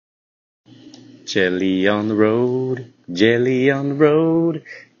Jelly on the road, jelly on the road.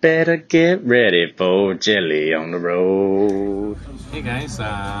 Better get ready for jelly on the road. Hey guys,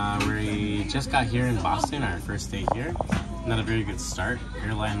 we just got here in Boston, our first day here. Not a very good start.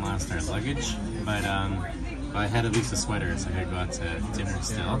 Airline lost our luggage, but I had at least a sweater, so I could go out to dinner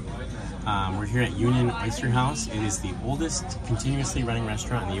still. We're here at Union Oyster House. It is the oldest continuously running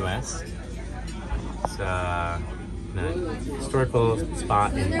restaurant in the US. It's a historical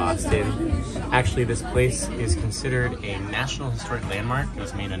spot in Boston. Actually, this place is considered a National Historic Landmark. It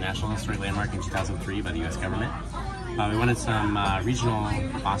was made a National Historic Landmark in 2003 by the US government. We wanted some regional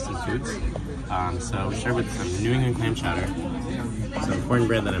Boston foods. So we started with some New England clam chowder, some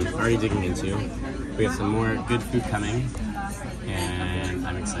cornbread that I'm already digging into. We have some more good food coming, and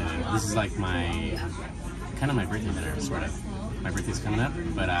I'm excited. This is like my birthday dinner, sort of. My birthday's coming up,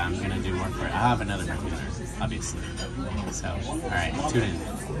 but I'm gonna do more for it. I'll have another birthday dinner, obviously. So, alright, tune in.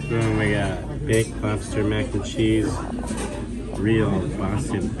 Oh, we got baked lobster mac and cheese, real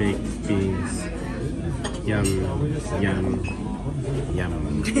Boston baked beans. Yum, yum,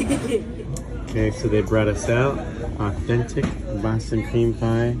 yum. Okay, so they brought us out authentic Boston cream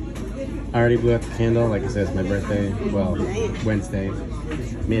pie. I already blew out the candle, like I said, it's my birthday. Well, Wednesday.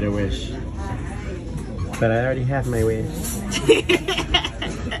 Made a wish. But I already have my wish.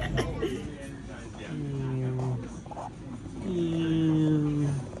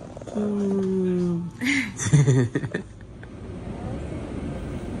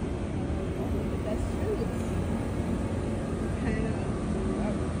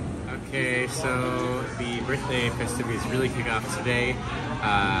 Okay, so the birthday festivities really kick off today.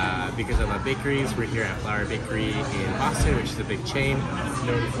 Because I love bakeries, we're here at Flower Bakery in Boston, which is a big chain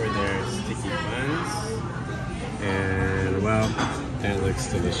known for their sticky buns. And well, that looks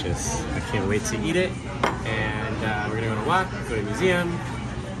delicious. I can't wait to eat it. And we're gonna go on a walk, go to a museum,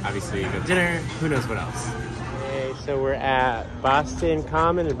 obviously go to dinner, who knows what else. Okay, so we're at Boston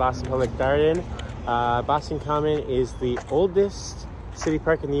Common and Boston Public Garden. Boston Common is the oldest city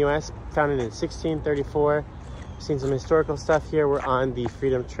park in the US, founded in 1634. Seen some historical stuff here. We're on the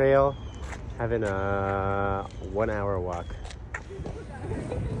Freedom Trail, having a 1 hour walk.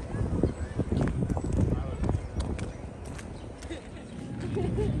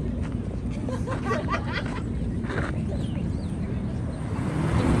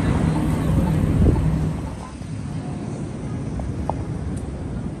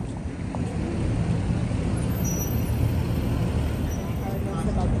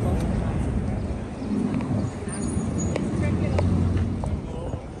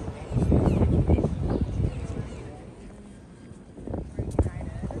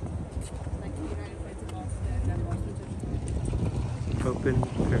 Open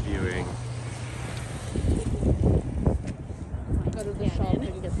for viewing. Go to the shop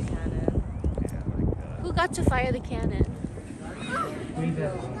and get the cannon. Who got to fire the cannon?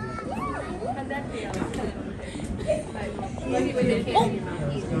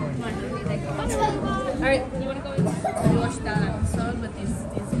 Alright, you wanna go and watch that episode with these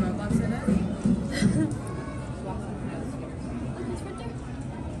robots in it?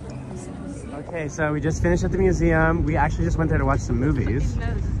 Okay, so we just finished at the museum. We actually just went there to watch some movies.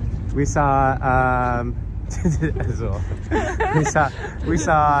 We saw we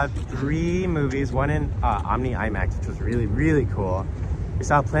saw 3 movies, one in Omni IMAX, which was really, really cool. We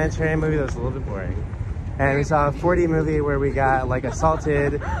saw a planetarium movie that was a little bit boring. And we saw a 4D movie where we got like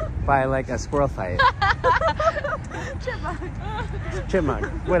assaulted by like a squirrel fight. Chipmunk,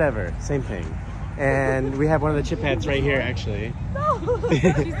 whatever, same thing. And we have one of the chip heads right here, actually. No,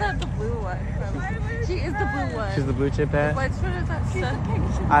 she's not the blue one. She is the blue one. She's the blue chip head? Which one is that? She's the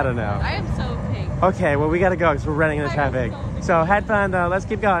pink. I don't know. I am so pink. Okay, well we gotta go because we're running into traffic. So had fun though, let's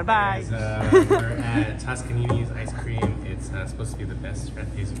keep going, bye! We're at Toscanini's Ice Cream. It's supposed to be the best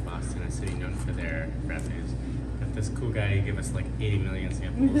frappes in Boston, a city known for their frappes. Got this cool guy who gave us like 80 million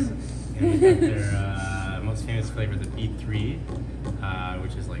samples. And we got their most famous flavor, the B3,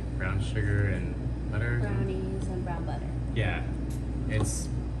 which is like brown sugar and butter. Brownies and brown butter. Yeah, it's,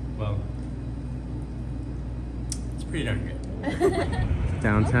 well, it's pretty darn good.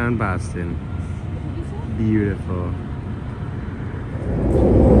 Downtown Boston. Beautiful.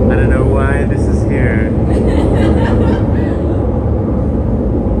 I don't know why this is here.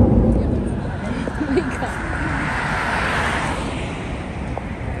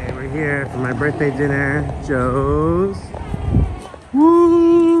 Okay, we're here for my birthday dinner, Joe's.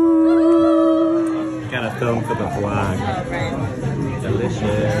 Woo! Gotta film for the vlog.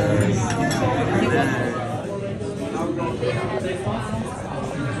 Delicious.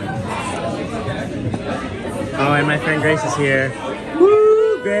 Oh, and my friend Grace is here.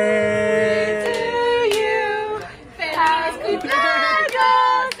 Woo, Grace!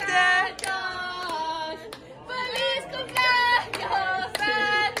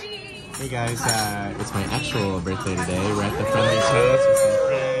 it's my actual birthday today. We're at the Friendly Toast with some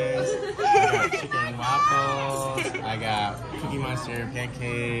friends. I got chicken and waffles. I got Cookie Monster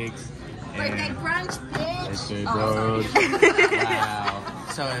pancakes. Birthday brunch, bitch. Birthday brunch. Wow.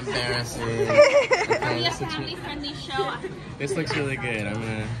 So embarrassing. Are Okay, we a family-friendly show? this looks really good. I'm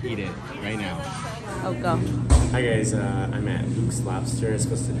gonna eat it right now. Oh, go. Hi guys, I'm at Luke's Lobster. It's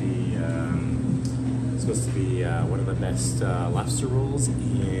supposed to be one of the best lobster rolls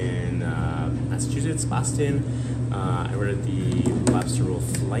in Massachusetts, Boston. I ordered the lobster roll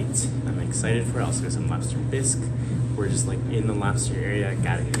flight. I'm excited for it. I also got some lobster bisque. We're just like in the lobster area.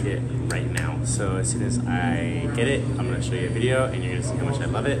 Gotta eat it right now. So as soon as I get it, I'm gonna show you a video, and you're gonna see how much I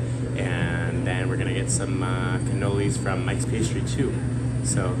love it. And then we're gonna get some cannolis from Mike's Pastry too.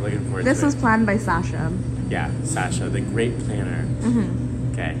 So looking forward to it. This was planned by Sasha. Yeah, Sasha, the great planner.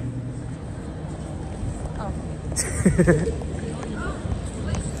 Mm-hmm. Okay. Oh.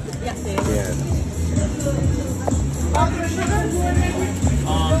 Yeah.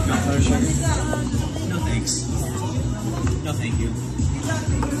 No sugar. No thanks. No thank you.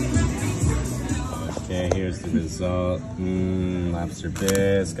 Okay, here's the result. Lobster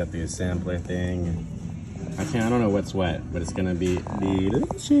bisque, got the sampler thing. I don't know what's wet, but it's gonna be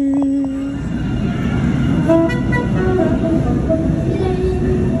delicious.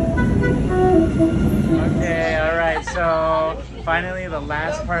 Okay, alright, so finally the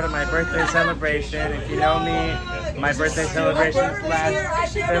last part of my birthday celebration. If you know me, my birthday celebrations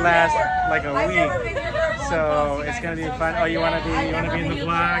last like a week. So it's gonna be fun. Oh, you wanna be in the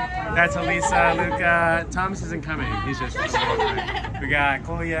vlog? That's Elisa, Luca. Thomas isn't coming. He's just we got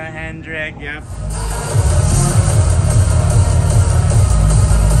Kolya, Hendrik, yep.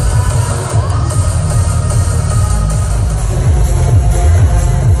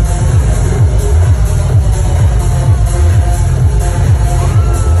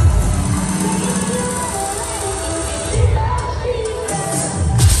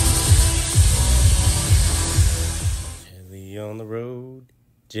 On the road,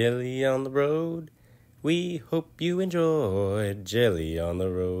 Jelly on the road. We hope you enjoyed Jelly on the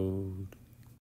road.